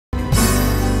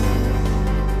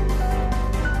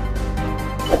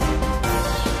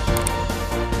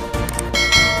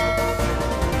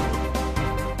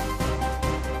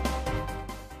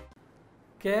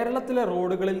കേരളത്തിലെ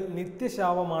റോഡുകളിൽ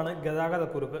നിത്യശാപമാണ്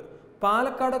ഗതാഗതക്കുരുക്ക്.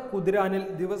 പാലക്കാട് കുതിരാനിൽ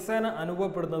ദിവസേന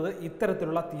അനുഭവപ്പെടുന്നത്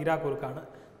ഇത്തരത്തിലുള്ള തീരാക്കുരുക്കാണ്.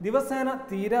 ദിവസേന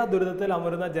തീരാ ദുരിതത്തിൽ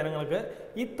അമരുന്ന ജനങ്ങൾക്ക്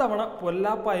ഇത്തവണ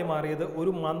പൊല്ലാപ്പായി മാറിയത്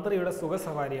ഒരു മന്ത്രിയുടെ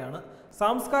സുഖസവാരിയാണ്.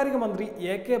 സാംസ്കാരിക മന്ത്രി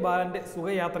AK ബാലന്റെ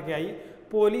സുഖയാത്രയ്ക്കായി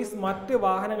പോലീസ് മറ്റ്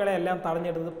വാഹനങ്ങളെയെല്ലാം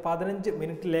തടഞ്ഞെടുത്തത് 15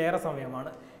 മിനിറ്റിലേറെ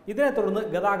സമയമാണ്. ഇതിനെ തുടർന്ന്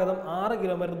ഗതാഗതം 6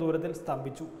 കിലോമീറ്റർ ദൂരത്തിൽ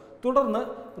സ്തംഭിച്ചു. തുടർന്ന്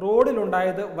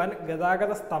റോഡിലുണ്ടായത് വൻ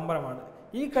ഗതാഗത സ്തംഭനമാണ്.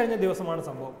 ഈ കഴിഞ്ഞ ദിവസമാണ്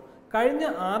സംഭവം. കഴിഞ്ഞ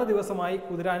 6 ദിവസമായി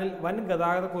കുതിരാനിൽ വൻ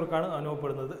ഗതാഗതക്കുരുക്കാണ്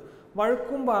അനുഭവപ്പെടുന്നത്.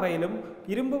 വഴുക്കുംപാറയിലും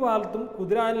ഇരുമ്പുപാലത്തും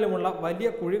കുതിരാനിലുമുള്ള വലിയ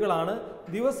കുഴികളാണ്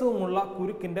ദിവസവുമുള്ള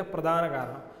കുരുക്കിന്റെ പ്രധാന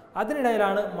കാരണം.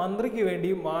 അതിനിടയിലാണ് മന്ത്രിക്ക്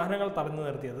വേണ്ടിയും വാഹനങ്ങൾ തടഞ്ഞു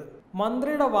നിർത്തിയത്.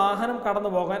 മന്ത്രിയുടെ വാഹനം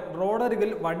കടന്നു പോകാൻ റോഡരികിൽ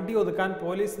വണ്ടി ഒതുക്കാൻ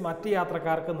പോലീസ് മറ്റ്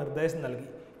യാത്രക്കാർക്ക് നിർദ്ദേശം നൽകി.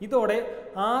 ഇതോടെ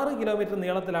 6 കിലോമീറ്റർ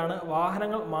നീളത്തിലാണ്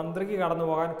വാഹനങ്ങൾ മന്ത്രിക്ക് കടന്നു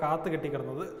പോകാൻ കാത്തു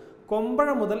കെട്ടിക്കിടന്നത്. കൊമ്പഴ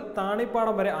മുതൽ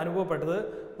താണിപ്പാടം വരെ അനുഭവപ്പെട്ടത്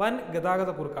വൻ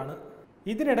ഗതാഗതക്കുരുക്കാണ്.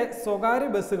 ഇതിനിടെ സ്വകാര്യ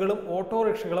ബസ്സുകളും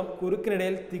ഓട്ടോറിക്ഷകളും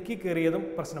കുരുക്കിനിടയിൽ തിക്കിക്കേറിയതും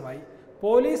പ്രശ്നമായി.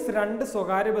 പോലീസ് 2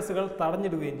 സ്വകാര്യ ബസ്സുകൾ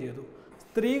തടഞ്ഞിടുകയും ചെയ്തു.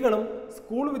 സ്ത്രീകളും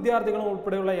സ്കൂൾ വിദ്യാർത്ഥികളും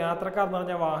ഉൾപ്പെടെയുള്ള യാത്രക്കാർ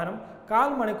നിറഞ്ഞ വാഹനം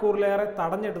 1/4 മണിക്കൂറിലേറെ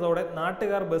തടഞ്ഞിട്ടതോടെ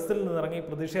നാട്ടുകാർ ബസ്സിൽ നിന്നിറങ്ങി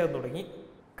പ്രതിഷേധം തുടങ്ങി.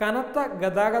 കനത്ത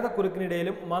ഗതാഗത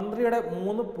കുരുക്കിനിടയിലും മന്ത്രിയുടെ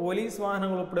 3 പോലീസ്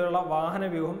വാഹനങ്ങൾ ഉൾപ്പെടെയുള്ള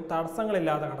വാഹനവ്യൂഹം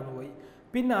തടസ്സങ്ങളില്ലാതെ കടന്നുപോയി.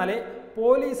 പിന്നാലെ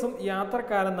പോലീസും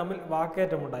യാത്രക്കാരും തമ്മിൽ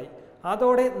വാക്കേറ്റമുണ്ടായി.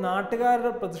 അതോടെ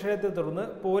നാട്ടുകാരുടെ പ്രതിഷേധത്തെ തുടർന്ന്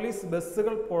പോലീസ്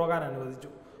ബസ്സുകൾ പോകാൻ അനുവദിച്ചു.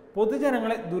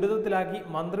 പൊതുജനങ്ങളെ ദുരിതത്തിലാക്കി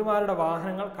മന്ത്രിമാരുടെ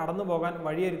വാഹനങ്ങൾ കടന്നുപോകാൻ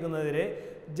വഴിയൊരുക്കുന്നതിരെ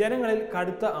ജനങ്ങളിൽ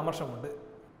കടുത്ത അമർഷമുണ്ട്.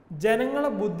 ജനങ്ങളെ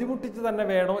ബുദ്ധിമുട്ടിച്ച് തന്നെ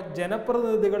വേണോ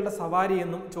ജനപ്രതിനിധികളുടെ സവാരി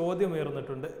എന്നും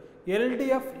ചോദ്യമുയർന്നിട്ടുണ്ട്.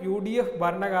 LDF, UDF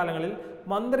ഭരണകാലങ്ങളിൽ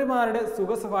മന്ത്രിമാരുടെ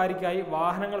സുഖസവാരിക്കായി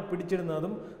വാഹനങ്ങൾ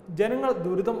പിടിച്ചിടുന്നതും ജനങ്ങൾ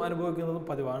ദുരിതം അനുഭവിക്കുന്നതും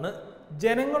പതിവാണ്.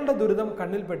 ജനങ്ങളുടെ ദുരിതം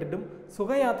കണ്ണിൽപ്പെട്ടിട്ടും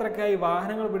സുഖയാത്രയ്ക്കായി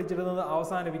വാഹനങ്ങൾ പിടിച്ചിടുന്നത്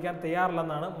അവസാനിപ്പിക്കാൻ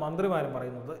തയ്യാറില്ലെന്നാണ് മന്ത്രിമാരും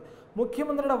പറയുന്നത്.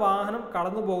 മുഖ്യമന്ത്രിയുടെ വാഹനം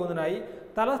കടന്നു പോകുന്നതിനായി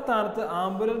തലസ്ഥാനത്ത്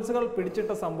ആംബുലൻസുകൾ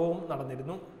പിടിച്ചിട്ട സംഭവം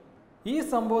നടന്നിരുന്നു. ഈ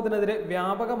സംഭവത്തിനെതിരെ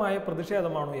വ്യാപകമായ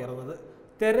പ്രതിഷേധമാണ് ഉയർന്നത്.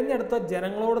 തെരഞ്ഞെടുത്ത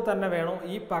ജനങ്ങളോട് തന്നെ വേണോ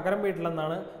ഈ പകരം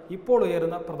വീട്ടിലെന്നാണ് ഇപ്പോൾ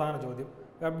ഉയരുന്ന പ്രധാന ചോദ്യം.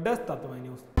 വെബ് ഡെസ്ക് തത്വമൈ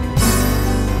ന്യൂസ്.